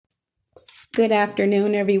Good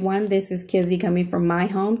afternoon, everyone. This is Kizzy coming from my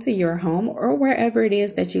home to your home or wherever it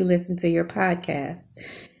is that you listen to your podcast.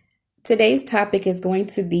 Today's topic is going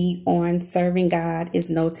to be on serving God is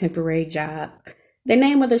no temporary job. The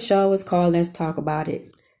name of the show is called Let's Talk About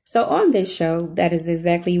It. So on this show, that is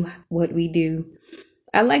exactly what we do.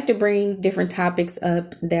 I like to bring different topics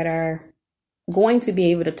up that are going to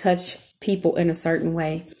be able to touch people in a certain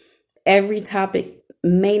way. Every topic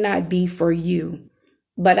may not be for you,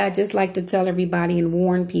 but I just like to tell everybody and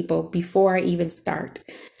warn people before I even start.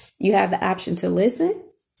 You have the option to listen.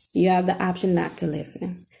 You have the option not to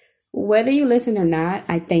listen. Whether you listen or not,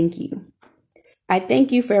 I thank you. I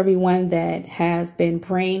thank you for everyone that has been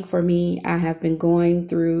praying for me. I have been going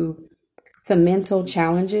through some mental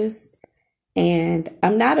challenges, and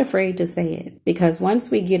I'm not afraid to say it because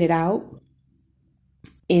once we get it out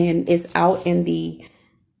and it's out in the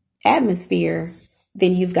atmosphere,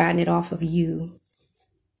 then you've gotten it off of you.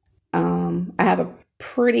 I have a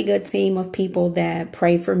pretty good team of people that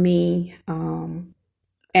pray for me, and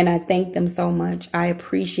I thank them so much. I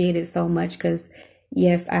appreciate it so much because,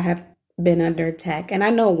 yes, I have been under attack, and I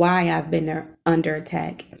know why I've been under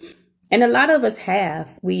attack. And a lot of us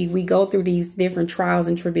have. We go through these different trials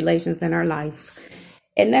and tribulations in our life,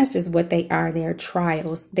 and that's just what they are. They are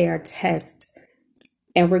trials. They are tests,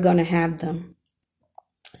 and we're going to have them.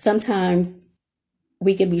 Sometimes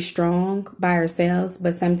we can be strong by ourselves,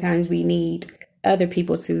 but sometimes we need other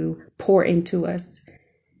people to pour into us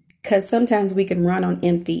because sometimes we can run on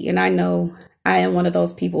empty. And I know I am one of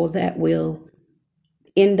those people that will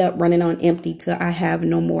end up running on empty till I have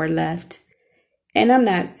no more left. And I'm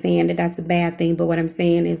not saying that that's a bad thing, but what I'm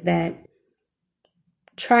saying is that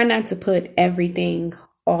try not to put everything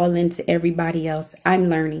all into everybody else. I'm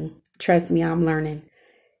learning. Trust me, I'm learning.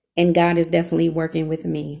 And God is definitely working with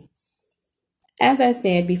me. As I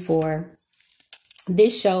said before,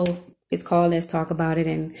 this show is called Let's Talk About It,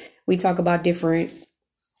 and we talk about different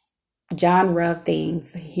genre of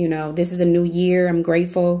things. You know, this is a new year. I'm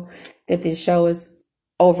grateful that this show is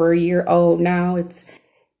over a year old now.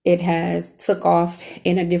 It has took off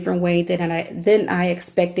in a different way than I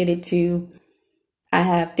expected it to. I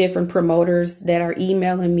have different promoters that are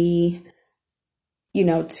emailing me,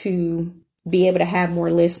 to be able to have more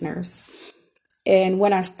listeners. And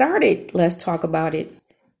when I started Let's Talk About It,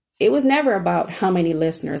 it was never about how many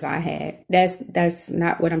listeners I had. That's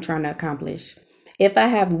not what I'm trying to accomplish. If I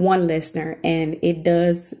have one listener and it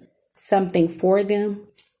does something for them,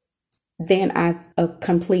 then I've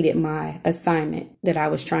completed my assignment that I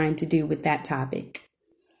was trying to do with that topic.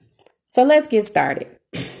 So let's get started.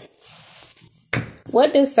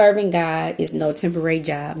 What does serving God is no temporary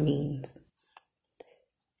job means?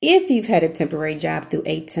 If you've had a temporary job through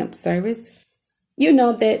a temp service, you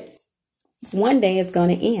know that one day it's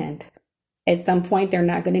going to end. At some point, they're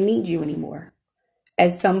not going to need you anymore.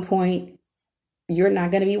 At some point, you're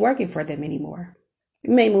not going to be working for them anymore.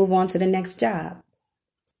 You may move on to the next job.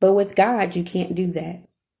 But with God, you can't do that.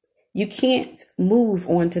 You can't move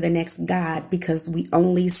on to the next God because we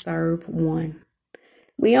only serve one.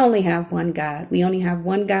 We only have one God. We only have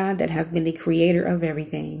one God that has been the creator of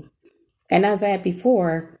everything. And as I said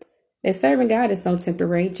before, that serving God is no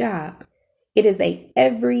temporary job. It is a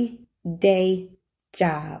everyday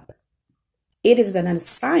job. It is an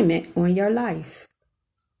assignment on your life.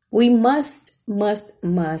 We must,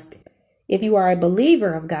 if you are a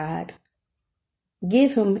believer of God,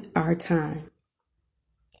 give him our time.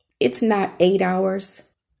 It's not 8 hours.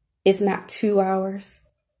 It's not 2 hours.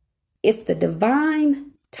 It's the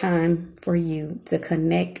divine time for you to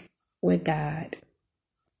connect with God.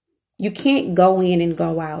 You can't go in and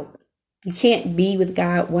go out. You can't be with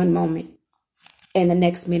God one moment and the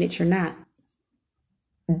next minute you're not.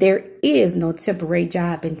 There is no temporary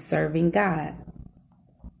job in serving God.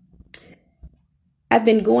 I've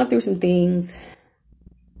been going through some things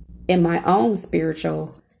in my own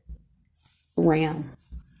spiritual realm.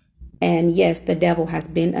 And yes, the devil has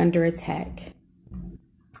been under attack.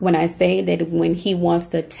 When I say that when he wants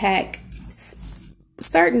to attack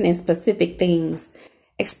certain and specific things,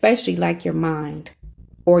 especially like your mind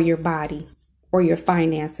or your body or your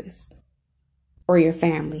finances or your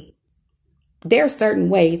family, there are certain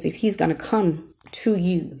ways that he's going to come to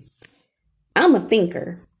you. I'm a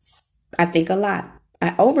thinker. I think a lot.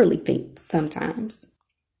 I overly think sometimes.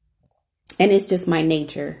 And it's just my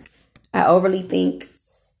nature. I overly think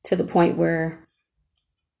to the point where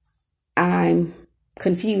I'm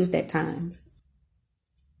confused at times.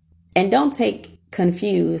 And don't take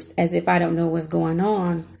confused as if I don't know what's going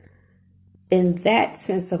on in that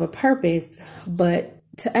sense of a purpose, but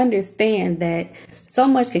to understand that so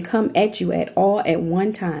much can come at you at all at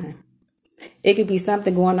one time. It could be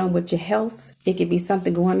something going on with your health. It could be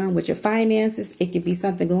something going on with your finances. It could be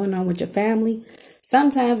something going on with your family.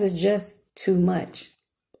 Sometimes it's just too much.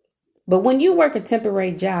 But when you work a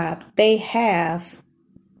temporary job, they have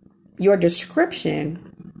your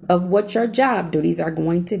description of what your job duties are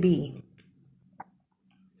going to be.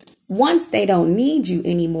 Once they don't need you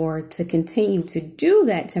anymore to continue to do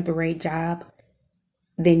that temporary job,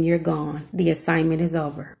 then you're gone. The assignment is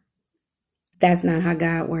over. That's not how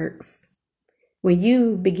God works. When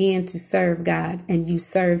you begin to serve God and you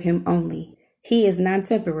serve him only, he is not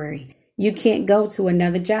temporary. You can't go to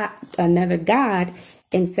another God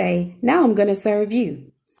and say, now I'm going to serve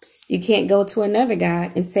you. You can't go to another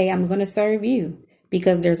God and say, I'm going to serve you,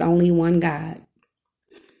 because there's only one God.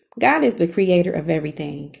 God is the creator of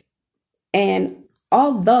everything. And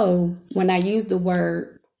although when I use the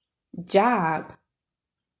word job,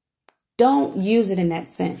 don't use it in that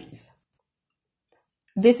sense.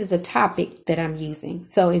 This is a topic that I'm using.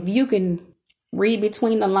 So if you can read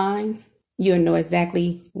between the lines, you'll know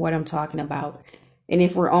exactly what I'm talking about. And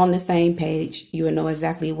if we're on the same page, you will know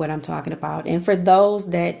exactly what I'm talking about. And for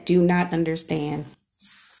those that do not understand,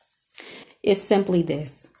 it's simply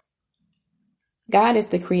this. God is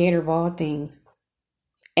the creator of all things.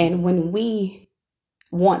 And when we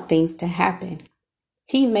want things to happen,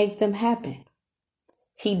 he makes them happen.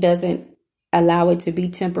 He doesn't allow it to be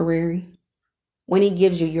temporary. When he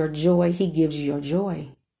gives you your joy, he gives you your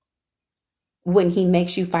joy. When he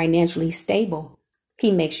makes you financially stable,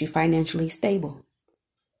 he makes you financially stable.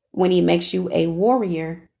 When he makes you a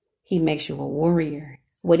warrior, he makes you a warrior.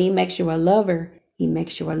 When he makes you a lover, he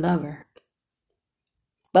makes you a lover.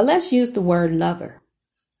 But let's use the word lover.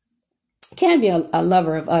 Can't be a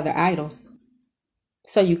lover of other idols.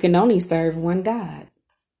 So you can only serve one God.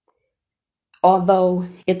 Although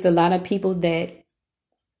it's a lot of people that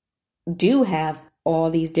do have all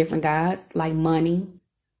these different gods, like money,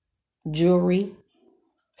 jewelry,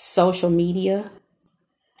 social media.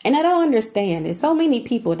 And I don't understand. There's so many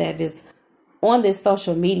people that is on this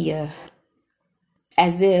social media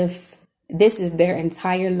as if this is their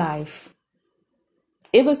entire life.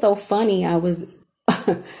 It was so funny. I was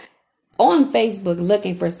on Facebook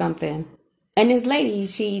looking for something, and this lady,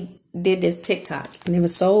 she did this TikTok, and it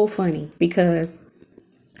was so funny because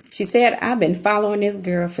she said, I've been following this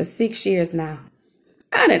girl for 6 years now.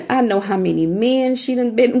 I know how many men she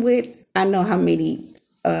done been with. I know how many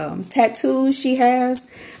tattoos she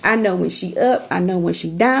has. I know when she up. I know when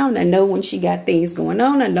she down. I know when she got things going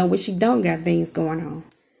on. I know when she don't got things going on,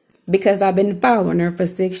 because I've been following her for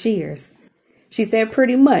 6 years. She said,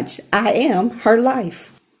 pretty much, I am her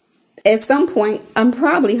life. At some point, I'm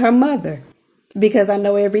probably her mother, because I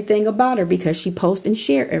know everything about her, because she posts and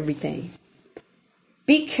share everything.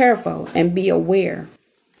 Be careful and be aware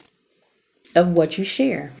of what you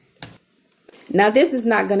share. Now, this is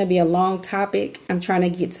not going to be a long topic. I'm trying to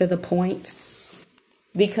get to the point,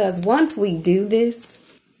 because once we do this,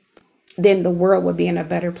 then the world will be in a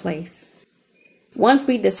better place. Once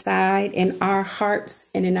we decide in our hearts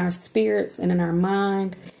and in our spirits and in our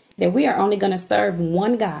mind that we are only going to serve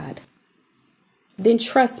one God, then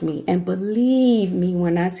trust me and believe me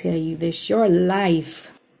when I tell you this, your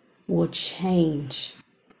life will change.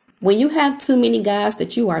 When you have too many gods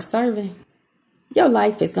that you are serving, your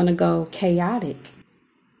life is going to go chaotic.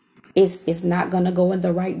 It's not going to go in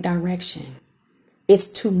the right direction. It's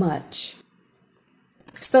too much.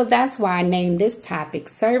 So that's why I named this topic,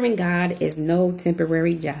 Serving God is No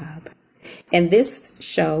Temporary Job. And this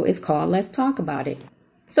show is called Let's Talk About It.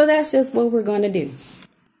 So that's just what we're going to do.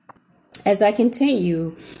 As I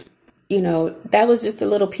continue, that was just a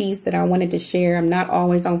little piece that I wanted to share. I'm not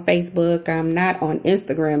always on Facebook. I'm not on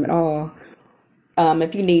Instagram at all.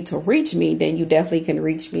 If you need to reach me, then you definitely can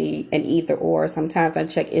reach me in either or. Sometimes I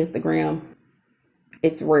check Instagram.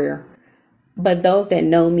 It's rare. But those that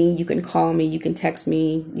know me, you can call me, you can text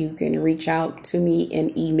me, you can reach out to me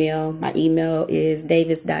in email. My email is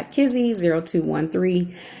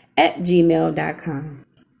davis.kizzy0213@gmail.com.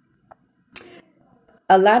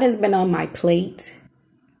 A lot has been on my plate.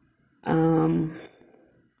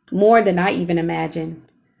 More than I even imagined.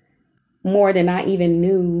 More than I even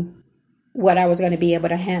knew what I was going to be able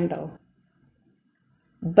to handle.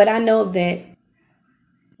 But I know that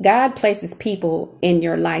God places people in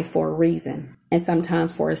your life for a reason, and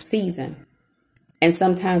sometimes for a season, and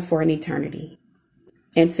sometimes for an eternity.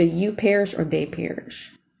 Until you perish or they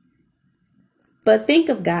perish. But think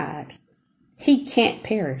of God. He can't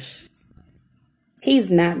perish. He's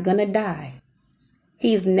not going to die.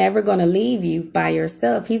 He's never going to leave you by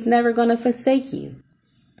yourself. He's never going to forsake you.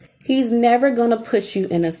 He's never going to put you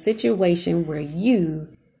in a situation where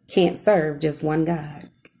you can't serve just one God.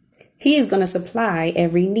 He is going to supply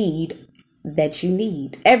every need that you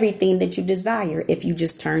need, everything that you desire if you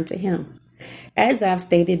just turn to him. As I've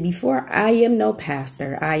stated before, I am no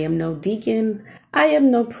pastor. I am no deacon. I am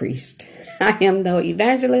no priest. I am no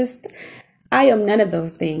evangelist. I am none of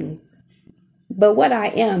those things. But what I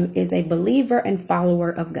am is a believer and follower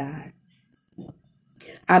of God.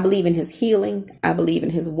 I believe in his healing. I believe in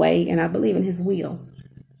his way, and I believe in his will.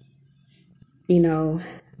 You know,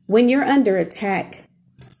 when you're under attack,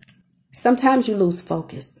 sometimes you lose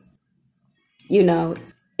focus. You know,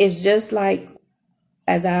 it's just like,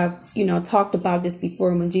 as I, talked about this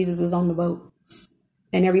before, when Jesus was on the boat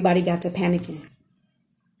and everybody got to panicking.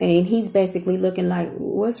 And he's basically looking like,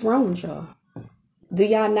 what's wrong with y'all? Do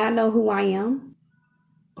y'all not know who I am?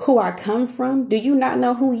 Who I come from? Do you not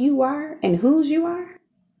know who you are and whose you are?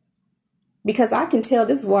 Because I can tell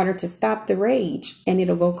this water to stop the rage and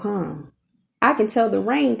it'll go calm. I can tell the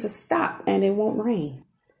rain to stop and it won't rain.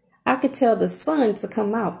 I could tell the sun to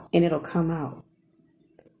come out and it'll come out.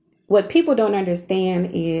 What people don't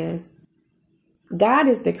understand is God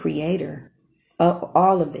is the creator of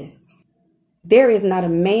all of this. There is not a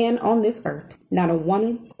man on this earth, not a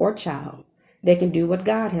woman or child, that can do what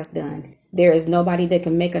God has done. There is nobody that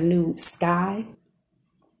can make a new sky.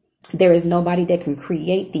 There is nobody that can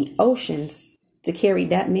create the oceans to carry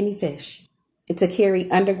that many fish, and to carry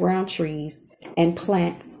underground trees and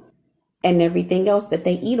plants and everything else that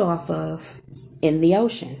they eat off of in the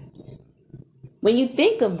ocean. When you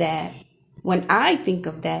think of that, when I think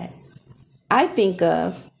of that, I think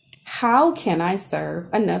of, how can I serve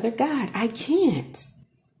another God? I can't.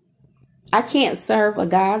 I can't serve a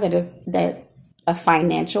God that's a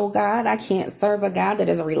financial God. I can't serve a God that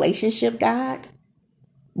is a relationship God,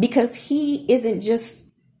 because he isn't just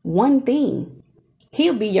one thing.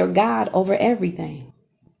 He'll be your God over everything.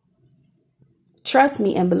 Trust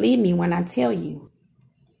me and believe me when I tell you,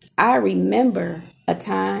 I remember a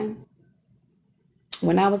time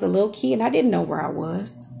when I was a little kid and I didn't know where I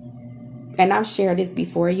was. And I've shared this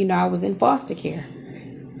before. I was in foster care.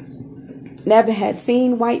 Never had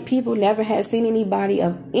seen white people, never had seen anybody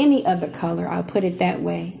of any other color, I'll put it that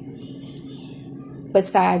way,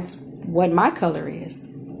 besides what my color is.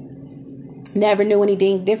 Never knew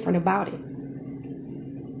anything different about it.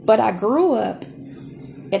 But I grew up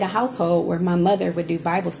in a household where my mother would do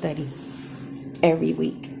Bible study every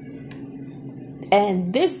week.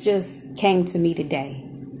 And this just came to me today.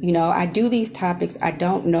 I do these topics. I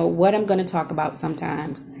don't know what I'm going to talk about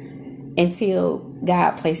sometimes until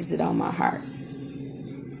God places it on my heart.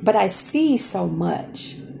 But I see so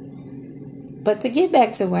much. But to get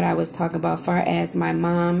back to what I was talking about, far as my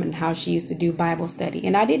mom and how she used to do Bible study,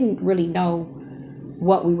 and I didn't really know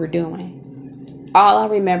what we were doing. All I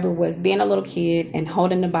remember was being a little kid and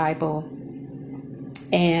holding the Bible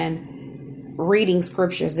and reading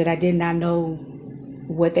scriptures that I did not know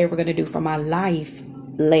what they were going to do for my life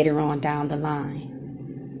later on down the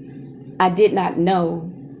line. I did not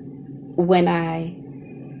know when I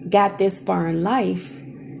got this far in life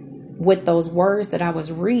what those words that I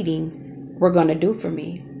was reading were going to do for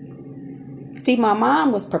me. See, my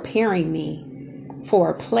mom was preparing me for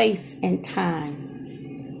a place and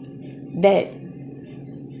time that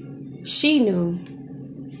she knew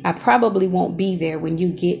I probably won't be there when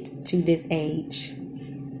you get to this age.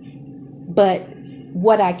 But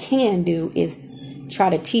what I can do is try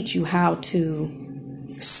to teach you how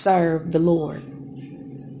to serve the Lord.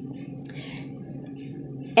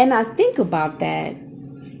 And I think about that.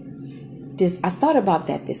 I thought about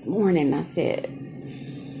that this morning. I said,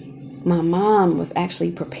 my mom was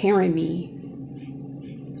actually preparing me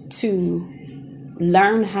to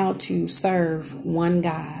learn how to serve one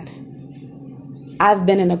God. I've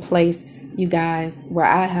been in a place, you guys, where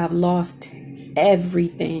I have lost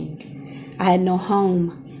everything. I had no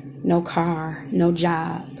home, no car, no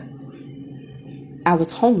job. I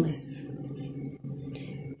was homeless.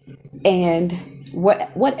 And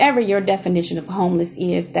whatever your definition of homeless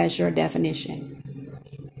is, that's your definition.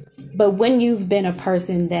 But when you've been a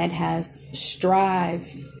person that has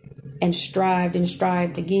strived and strived and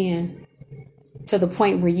strived again to the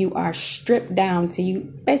point where you are stripped down to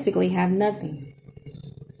you basically have nothing.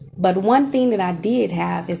 But one thing that I did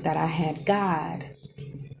have is that I had God,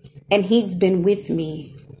 and he's been with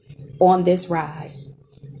me on this ride,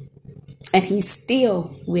 and he's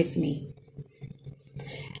still with me.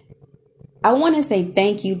 I want to say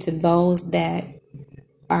thank you to those that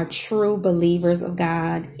are true believers of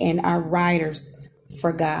God and are riders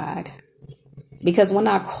for God. Because when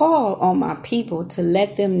I call on my people to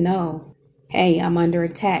let them know, hey, I'm under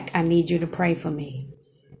attack, I need you to pray for me,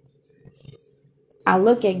 I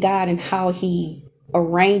look at God and how he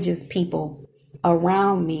arranges people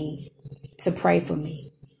around me to pray for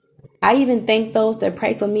me. I even thank those that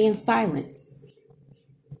pray for me in silence.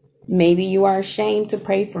 Maybe you are ashamed to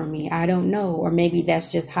pray for me. I don't know. Or maybe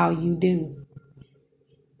that's just how you do.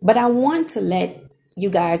 But I want to let you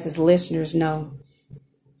guys as listeners know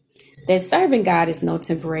that serving God is no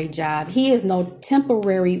temporary job. He is no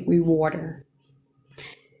temporary rewarder.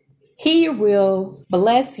 He will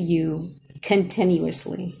bless you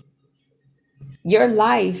continuously. Your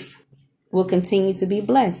life will continue to be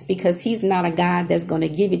blessed because he's not a God that's going to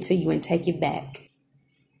give it to you and take it back.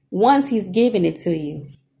 Once he's given it to you,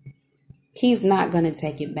 he's not going to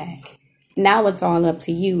take it back. Now it's all up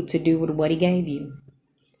to you to do with what he gave you.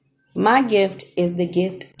 My gift is the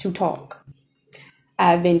gift to talk.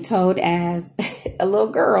 I've been told as a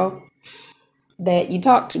little girl that you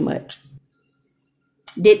talk too much.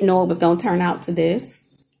 Didn't know it was going to turn out to this,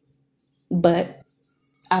 but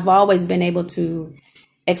I've always been able to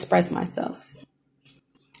express myself.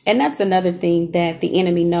 And that's another thing that the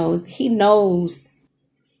enemy knows. He knows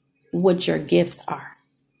what your gifts are.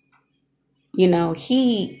 You know,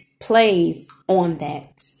 he plays on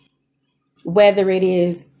that. Whether it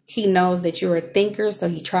is he knows that you're a thinker, so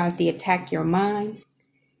he tries to attack your mind.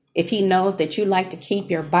 If he knows that you like to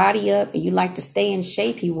keep your body up and you like to stay in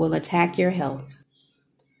shape, he will attack your health.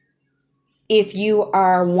 If you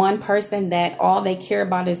are one person that all they care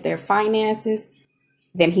about is their finances,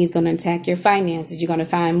 then he's going to attack your finances. You're going to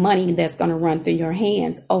find money that's going to run through your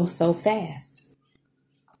hands oh so fast.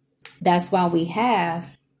 That's why we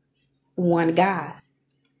have one God.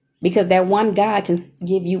 Because that one God can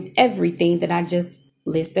give you everything that I just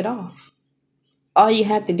listed off. All you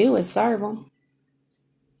have to do is serve him.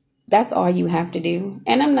 That's all you have to do.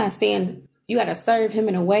 And I'm not saying you got to serve him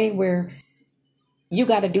in a way where you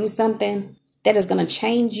got to do something that is going to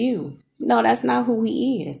change you. No, that's not who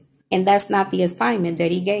he is. And that's not the assignment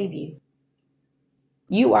that he gave you.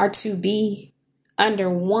 You are to be under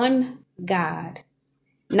one God.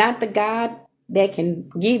 Not the God that can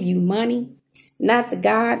give you money. Not the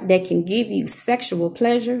God that can give you sexual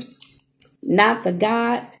pleasures. Not the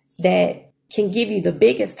God that can give you the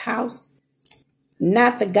biggest house.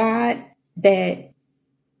 Not the God that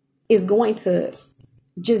is going to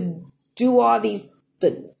just do all the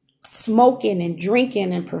smoking and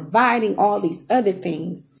drinking and providing all these other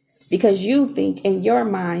things because you think in your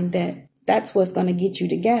mind that that's what's going to get you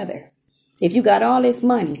together. If you got all this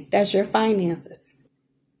money, that's your finances.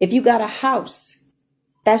 If you got a house,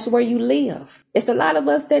 that's where you live. It's a lot of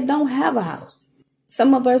us that don't have a house.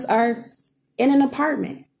 Some of us are in an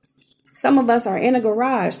apartment. Some of us are in a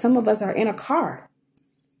garage. Some of us are in a car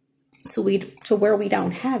to where we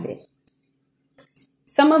don't have it.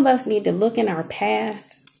 Some of us need to look in our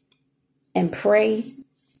past and pray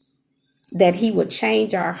that he would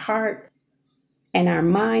change our heart and our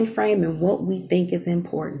mind frame and what we think is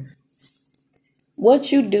important.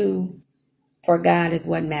 What you do for God is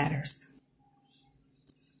what matters.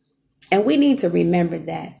 And we need to remember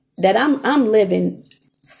that I'm living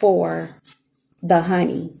for the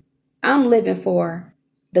honey. I'm living for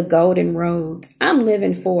the golden road. I'm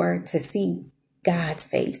living to see God's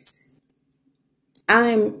face.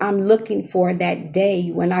 I'm looking for that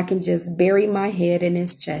day when I can just bury my head in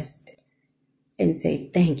his chest and say,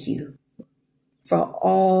 thank you for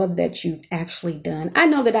all that you've actually done. I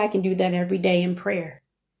know that I can do that every day in prayer.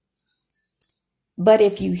 But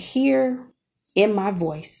if you hear in my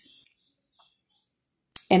voice,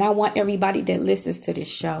 and I want everybody that listens to this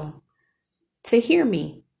show to hear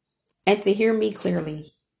me and to hear me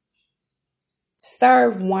clearly.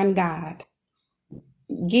 Serve one God.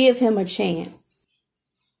 Give him a chance.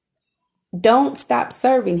 Don't stop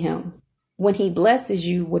serving him when he blesses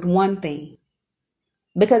you with one thing,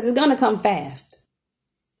 because it's going to come fast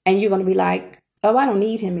and you're going to be like, oh, I don't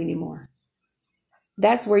need him anymore.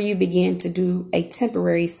 That's where you begin to do a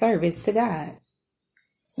temporary service to God.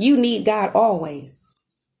 You need God always.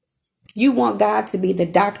 You want God to be the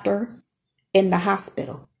doctor in the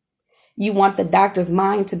hospital. You want the doctor's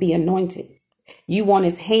mind to be anointed. You want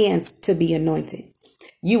his hands to be anointed.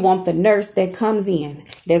 You want the nurse that comes in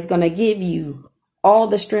that's going to give you all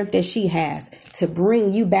the strength that she has to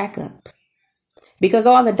bring you back up. Because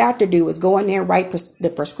all the doctor do is go in there, write the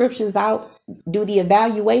prescriptions out, do the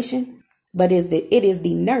evaluation, but it is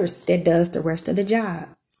the nurse that does the rest of the job.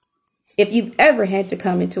 If you've ever had to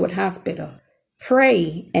come into a hospital,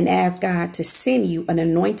 pray and ask God to send you an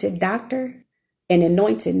anointed doctor and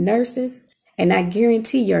anointed nurses, and I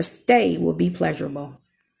guarantee your stay will be pleasurable.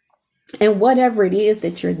 And whatever it is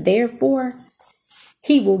that you're there for,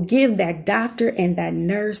 he will give that doctor and that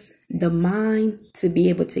nurse the mind to be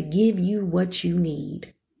able to give you what you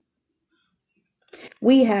need.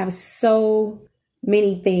 We have so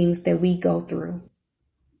many things that we go through.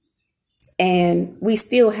 And we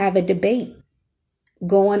still have a debate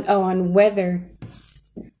going on whether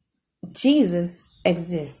Jesus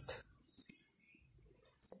exists.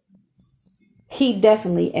 He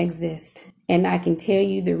definitely exists. And I can tell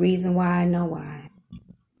you the reason why. I know why.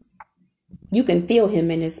 You can feel him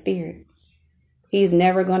in his spirit. He's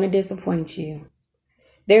never going to disappoint you.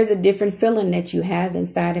 There's a different feeling that you have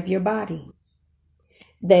inside of your body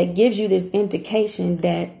that gives you this indication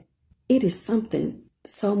that it is something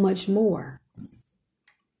so much more.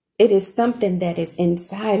 It is something that is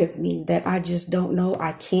inside of me that I just don't know.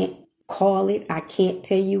 I can't call it. I can't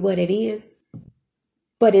tell you what it is,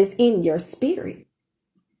 but it's in your spirit.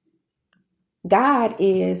 God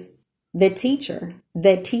is the teacher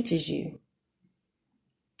that teaches you.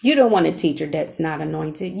 You don't want a teacher that's not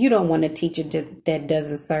anointed. You don't want a teacher that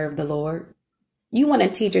doesn't serve the Lord. You want a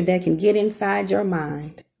teacher that can get inside your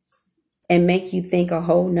mind and make you think a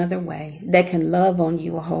whole nother way, that can love on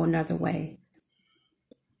you a whole nother way.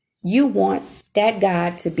 You want that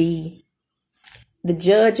God to be the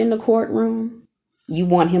judge in the courtroom. You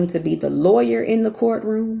want him to be the lawyer in the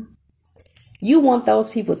courtroom. You want those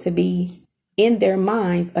people to be in their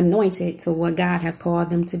minds anointed to what God has called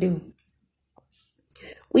them to do.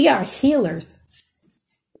 We are healers.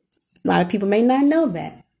 A lot of people may not know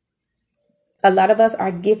that. A lot of us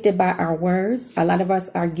are gifted by our words. A lot of us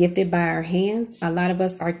are gifted by our hands. A lot of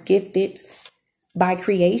us are gifted by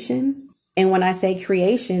creation. And when I say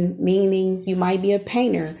creation, meaning you might be a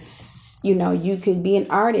painter, you could be an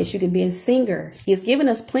artist, you could be a singer. He's given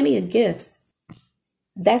us plenty of gifts.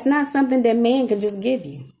 That's not something that man can just give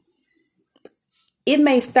you. It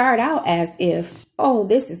may start out as if, oh,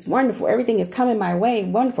 this is wonderful. Everything is coming my way.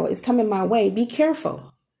 Wonderful. It's coming my way. Be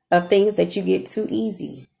careful of things that you get too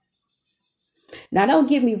easy. Now, don't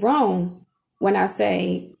get me wrong when I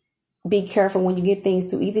say be careful when you get things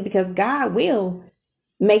too easy, because God will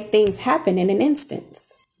make things happen in an instant.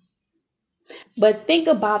 But think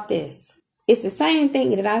about this. It's the same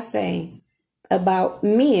thing that I say about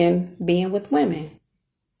men being with women.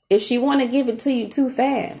 If she want to give it to you too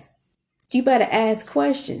fast, you better ask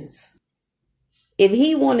questions. If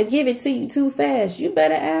he want to give it to you too fast, you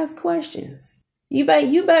better ask questions. You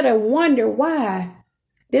better wonder why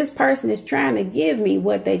this person is trying to give me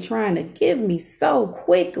what they're trying to give me so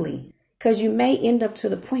quickly. Because you may end up to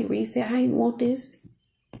the point where you say, I didn't want this.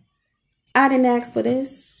 I didn't ask for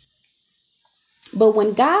this. But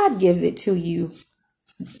when God gives it to you,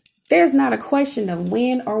 there's not a question of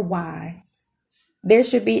when or why. There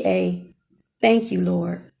should be a thank you,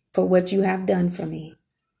 Lord, for what you have done for me.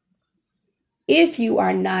 If you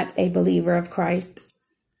are not a believer of Christ,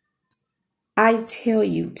 I tell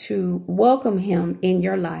you to welcome him in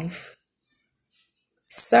your life.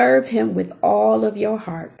 Serve him with all of your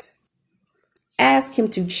heart. Ask him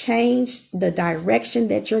to change the direction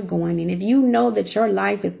that you're going in. If you know that your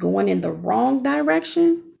life is going in the wrong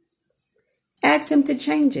direction, ask him to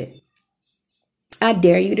change it. I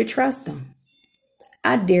dare you to trust him.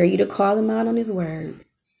 I dare you to call him out on his word.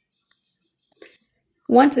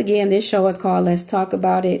 Once again, this show is called Let's Talk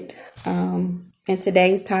About It. And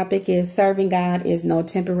today's topic is serving God is no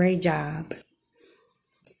temporary job.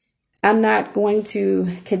 I'm not going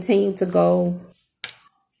to continue to go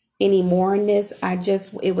any more in this.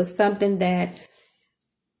 It was something that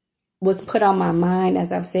was put on my mind.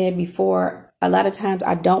 As I've said before, a lot of times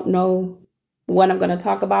I don't know what I'm going to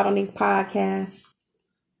talk about on these podcasts.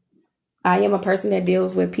 I am a person that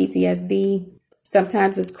deals with PTSD.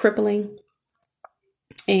 Sometimes it's crippling.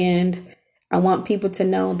 And I want people to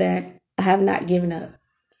know that I have not given up.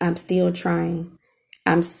 I'm still trying.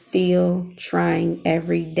 I'm still trying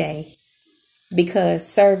every day, because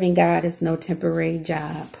serving God is no temporary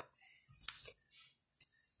job.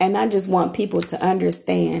 And I just want people to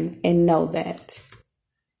understand and know that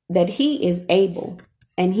he is able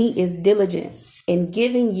and he is diligent in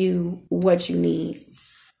giving you what you need.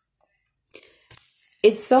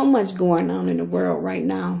 It's so much going on in the world right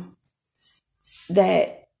now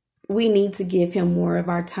that we need to give him more of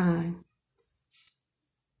our time.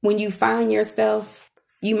 When you find yourself,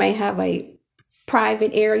 you may have a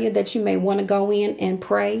private area that you may want to go in and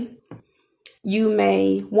pray. You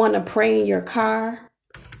may want to pray in your car.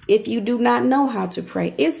 If you do not know how to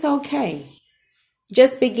pray, it's okay.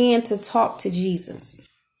 Just begin to talk to Jesus.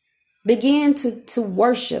 Begin to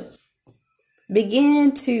worship.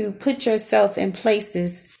 Begin to put yourself in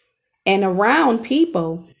places and around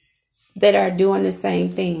people that are doing the same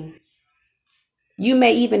thing. You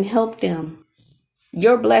may even help them.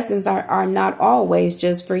 Your blessings are not always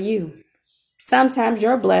just for you. Sometimes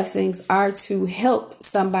your blessings are to help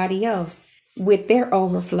somebody else with their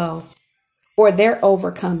overflow, or they're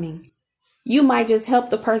overcoming. You might just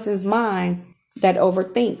help the person's mind that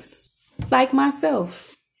overthinks, like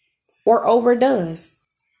myself, or overdoes,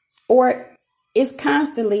 or is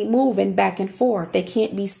constantly moving back and forth. They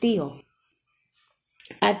can't be still.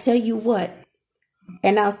 I tell you what,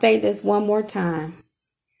 and I'll say this one more time.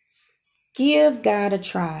 Give God a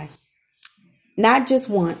try. Not just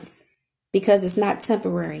once, because it's not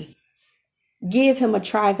temporary. Give him a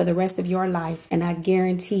try for the rest of your life, and I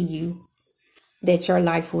guarantee you that your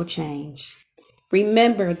life will change.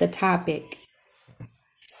 Remember the topic.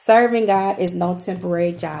 Serving God is no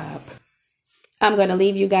temporary job. I'm going to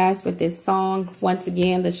leave you guys with this song. Once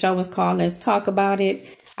again, the show is called Let's Talk About It.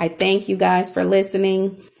 I thank you guys for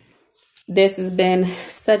listening. This has been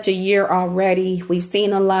such a year already. We've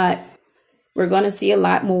seen a lot. We're going to see a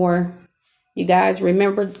lot more. You guys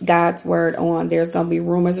remember God's word on there's going to be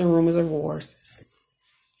rumors and rumors of wars.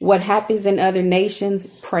 What happens in other nations,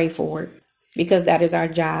 pray for it, because that is our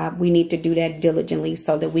job. We need to do that diligently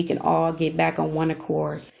so that we can all get back on one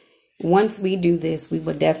accord. Once we do this, we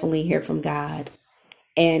will definitely hear from God,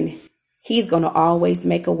 and he's going to always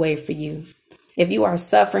make a way for you. If you are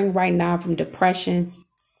suffering right now from depression,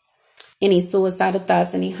 any suicidal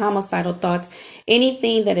thoughts, any homicidal thoughts,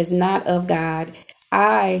 anything that is not of God,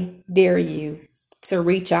 I dare you to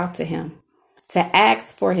reach out to him, to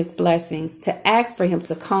ask for his blessings, to ask for him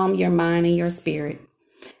to calm your mind and your spirit.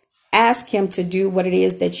 Ask him to do what it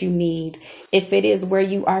is that you need. If it is where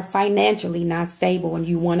you are financially not stable and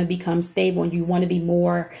you want to become stable and you want to be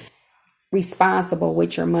more responsible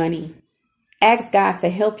with your money, ask God to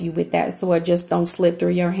help you with that so it just don't slip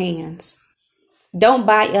through your hands. Don't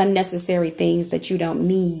buy unnecessary things that you don't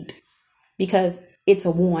need, because it's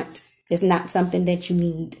a want. It's not something that you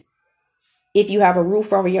need. If you have a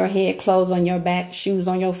roof over your head, clothes on your back, shoes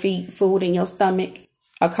on your feet, food in your stomach,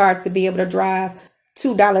 a car to be able to drive,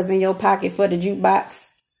 $2 in your pocket for the jukebox,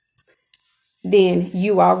 then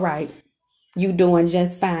you are right. You doing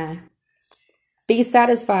just fine. Be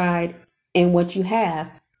satisfied in what you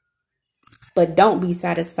have, but don't be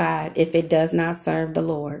satisfied if it does not serve the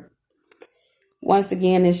Lord. Once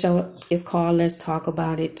again, this show is called Let's Talk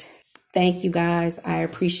About It. Thank you guys. I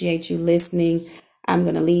appreciate you listening. I'm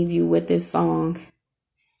going to leave you with this song.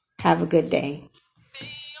 Have a good day.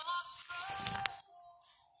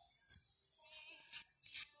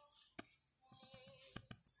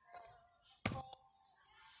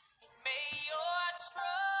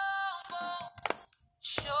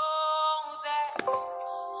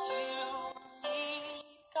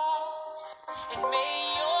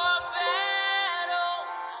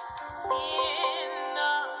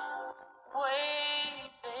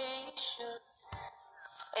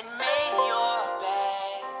 And may your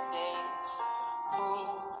bad days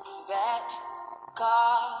prove that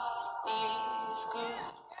God is good.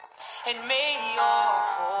 And may your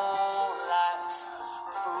whole life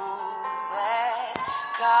prove that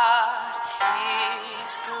God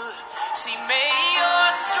is good. See, may your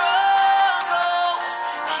struggles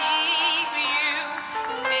keep you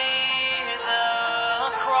near the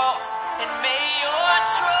cross. And may your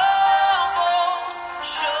troubles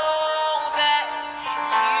show that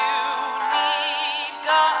you need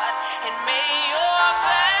God. And may your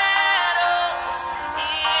battles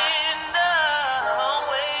end the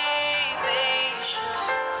way they should.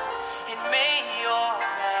 And may your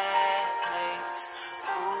bad days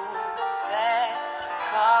prove that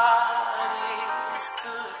God is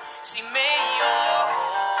good. See, may your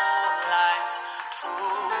whole life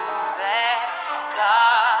prove that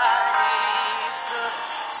God is good.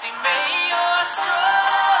 See, may your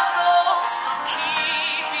struggles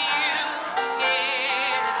keep you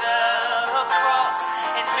near the cross.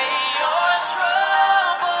 And may your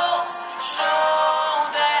troubles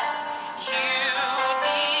show that you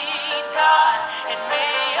need God. And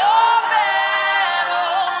may your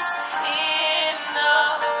battles end the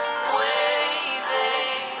way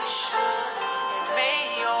they should. And may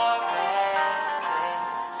your bad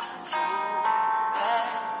days prove that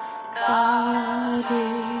God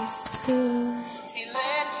is good. See,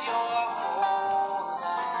 let your whole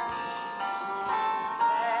life prove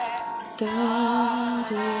that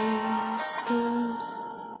God is good.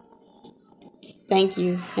 Thank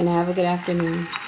you, and have a good afternoon.